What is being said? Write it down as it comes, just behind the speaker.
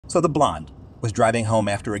So the blonde was driving home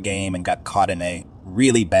after a game and got caught in a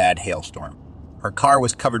really bad hailstorm. Her car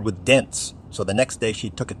was covered with dents, so the next day she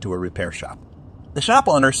took it to a repair shop. The shop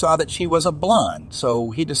owner saw that she was a blonde,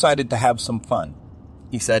 so he decided to have some fun.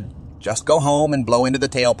 He said, just go home and blow into the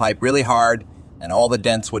tailpipe really hard, and all the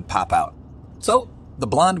dents would pop out. So the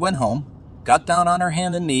blonde went home, got down on her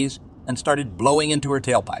hands and knees, and started blowing into her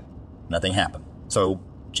tailpipe. Nothing happened. So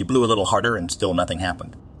she blew a little harder, and still nothing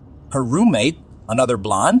happened. Her roommate, another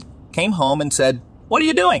blonde, came home and said, "What are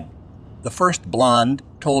you doing?" The first blonde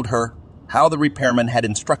told her how the repairman had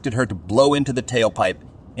instructed her to blow into the tailpipe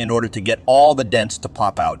in order to get all the dents to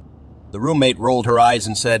pop out. The roommate rolled her eyes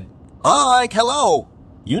and said, "Ike, hello.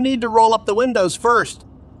 You need to roll up the windows first."